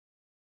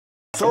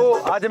सो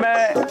अज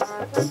मैं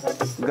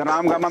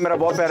गनाम गामा मेरा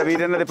बहुत प्यारा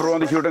वीर इन्होंने प्रोग्राम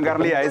की शूटिंग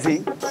करने लिए आए सी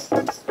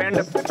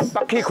पिंड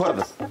पक्खी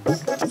खुर्द।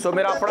 सो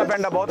मेरा अपना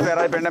पिंड है, बहुत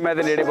प्यारा पिंड है, मैं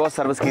नेड़े बहुत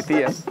सर्विस की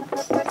है।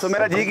 सो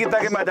मेरा जी किया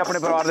कि मैं अपने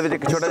परिवार के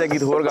एक छोटा जिहा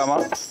गीत होर गावां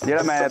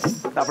जिहड़ा मैं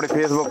अपने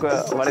फेसबुक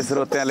वाले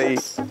स्रोतिਆਂ ਲਈ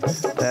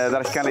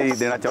दर्शकों ਲਈ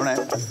देना चाहना है।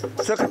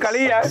 सो एक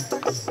कली है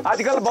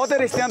अजकल बहुते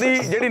रिश्तिਆਂ ਦੀ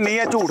ਜਿਹੜੀ ਨੀਂਹ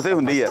ਹੈ ਝੂਠ ਤੇ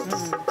ਹੁੰਦੀ ਹੈ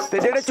ਤੇ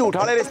ਜਿਹੜੇ ਝੂਠ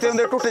ਵਾਲੇ ਰਿਸ਼ਤੇ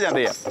ਹੁੰਦੇ ਟੁੱਟ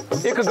ਜਾਂਦੇ ਆ।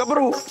 ਇੱਕ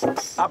ਗੱਭਰੂ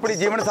ਆਪਣੀ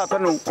ਜੀਵਨ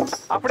ਸਾਥਣ ਨੂੰ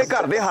ਆਪਣੇ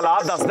ਘਰ ਦੇ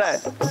ਹਾਲਾਤ ਦੱਸਦਾ ਹੈ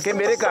कि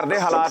मेरे घर के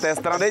हालात इस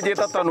तरह के, जे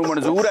तो तुहानूं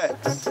मंजूर है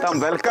तो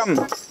वेलकम,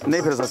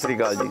 नहीं फिर सत श्री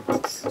अकाल जी।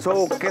 सो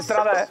किस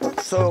तरह का है,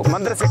 सो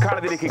मंदर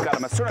सिखान की लिखी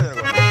कलम है, सुनो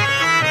जरूर।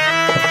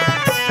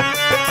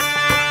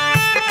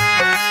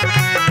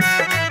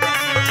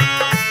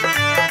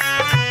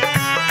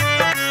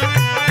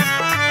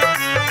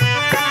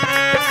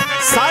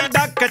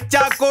 साडा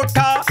कच्चा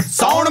कोठा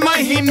सौण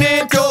महीने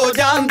चो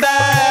जांदा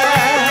है,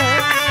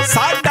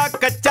 साडा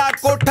कच्चा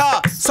कोठा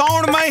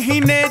सौण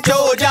महीने चो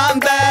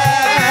जांदा है,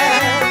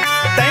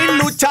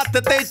 तैनू छत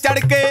ते चढ़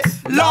के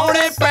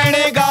लाउणे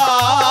पैणे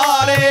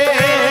गारे,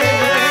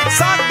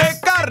 साडे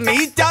घर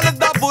नहीं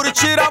चलदा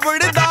बुरश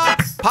रबड़दा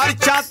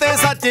फर्शां ते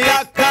सच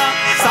आखां,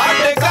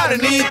 साडे घर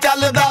नहीं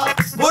चलदा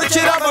बुरश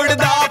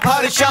रबड़दा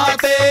फर्शां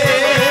ते,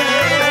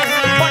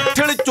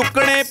 पत्थर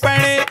चुकने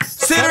पैणे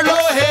सिर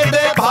लोहे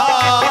दे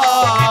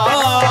भारे।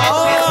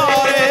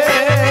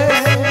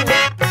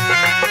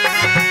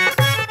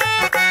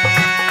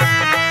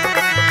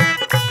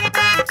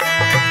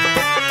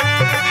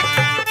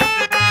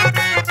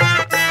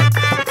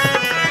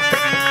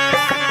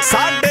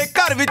 साडे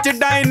घर विच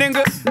डाइनिंग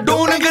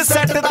डूनिंग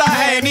सैट तां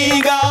है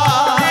नीगा,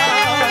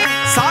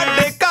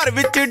 साडे घर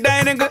विच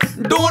डाइनिंग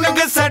डूनिंग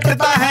सैट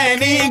तां है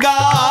नीगा,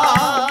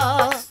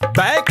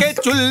 बैठ के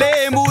चुल्हे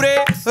मूरे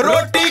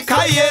रोटी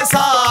खाइए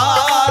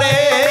सारे,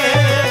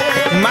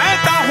 मैं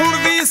तां हुण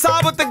भी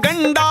साबत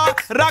गंडा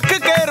रख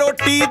के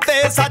रोटी ते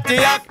सच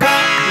आखां,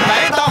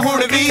 मैं तां हुण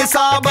भी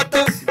साबत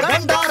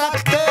गंडा रख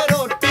के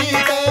रोटी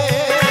ते,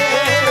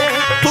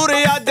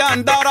 तुरिया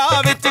जांदा राह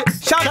विच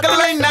छक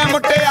लैना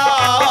मुटिया।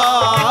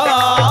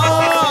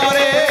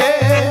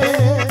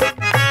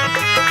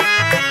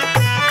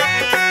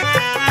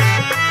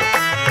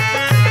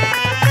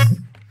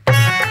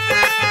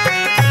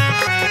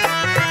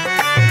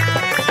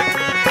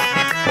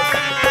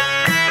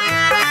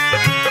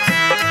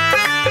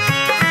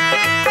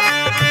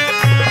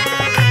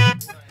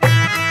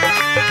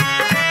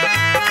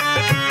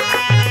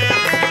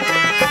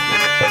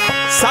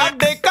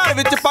 साडे घर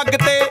विच पग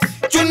ते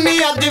चुन्नी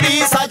अज भी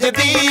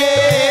सजदी ए,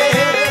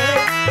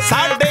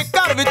 साडे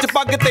घर विच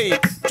पग ते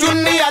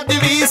चुन्नी अज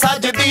भी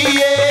सजदी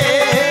ए,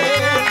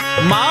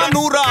 मां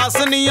नू रास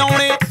नहीं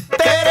आउणे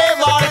तेरे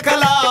वाल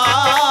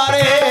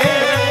खलारे,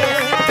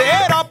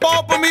 तेरा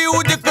पॉप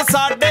म्यूजिक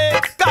साडे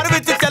घर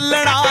विच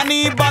चलना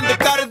नहीं बंद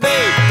कर दे,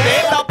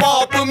 तेरा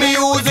पॉप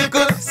म्यूजिक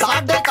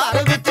साडे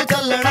घर विच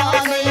चलना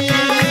नहीं,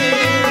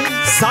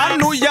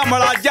 सानू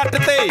यमला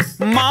जट ते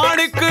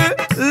माणिक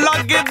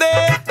लगदे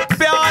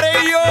प्यारे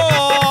यो,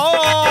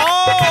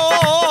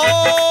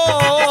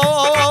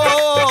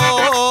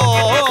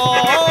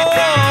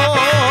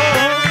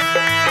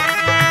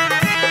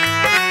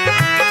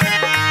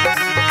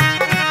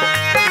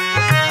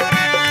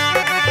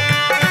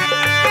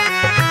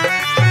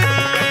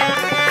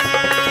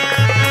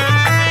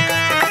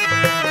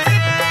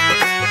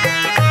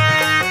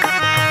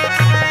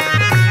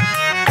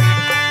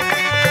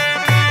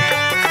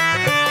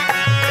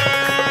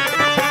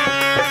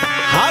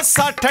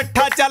 हासा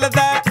ठट्ठा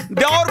चलदा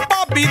दियोर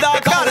भाभी दा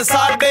घर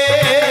साडे,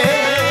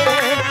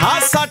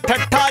 हासा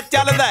ठट्ठा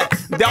चलदा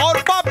दियोर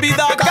भाभी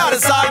दा घर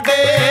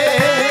साडे,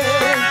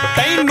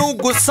 तैनू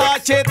गुस्सा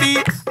छेती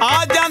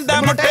आ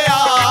जांदा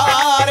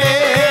मुटियारे,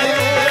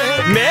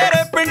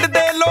 मेरे पिंड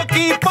दे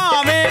लोकी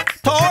भावें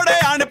थोड़े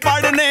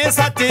अनपढ़ ने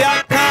सच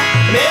आखां,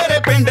 मेरे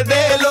पिंड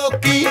दे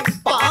लोकी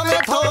भावें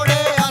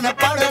थोड़े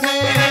अनपढ़ ने,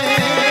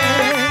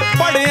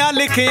 पढ़िया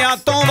लिखिया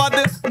तो वध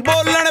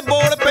बोलण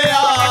बोल पिया।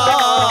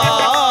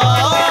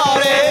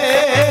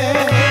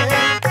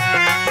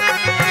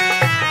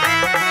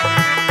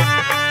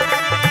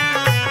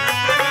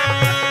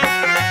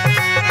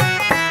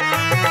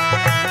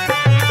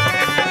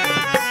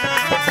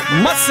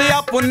 मस्सिया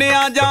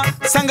पुन्निया जा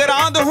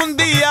संगरांद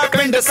हुंदी आ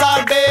पिंड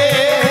साडे,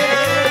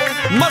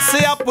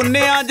 मस्सिया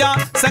पुन्निया जा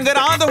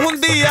संगरांद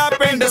हुंदी आ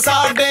पिंड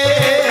साडे,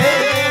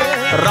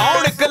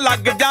 रौनक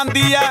लग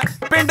जांदी आ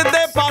पिंड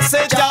दे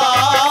पासे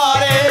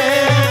चारे,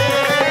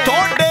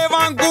 थोड़े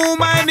वांगू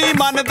मैं नहीं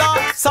मनदा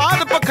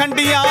साध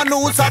पखंडियां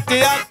नू सच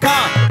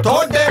आखां,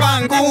 थोड़े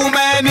वांगू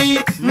मैं नहीं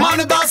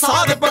मनदा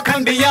साध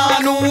पखंडियां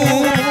नू,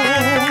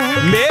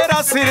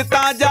 मेरा सिर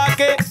तां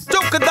जाके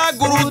झुकदा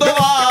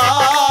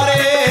गुरुद्वारे,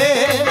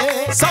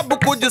 सब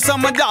कुछ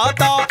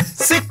समझाता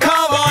सिखा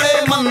वाले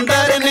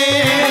मंदर ने,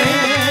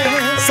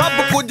 सब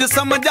कुछ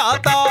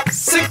समझाता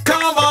सिखा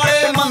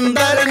वाले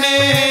मंदर ने,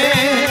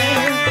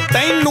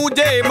 तैनू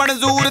जे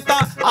मंजूर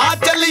तां आ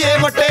चलिए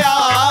मुटिया।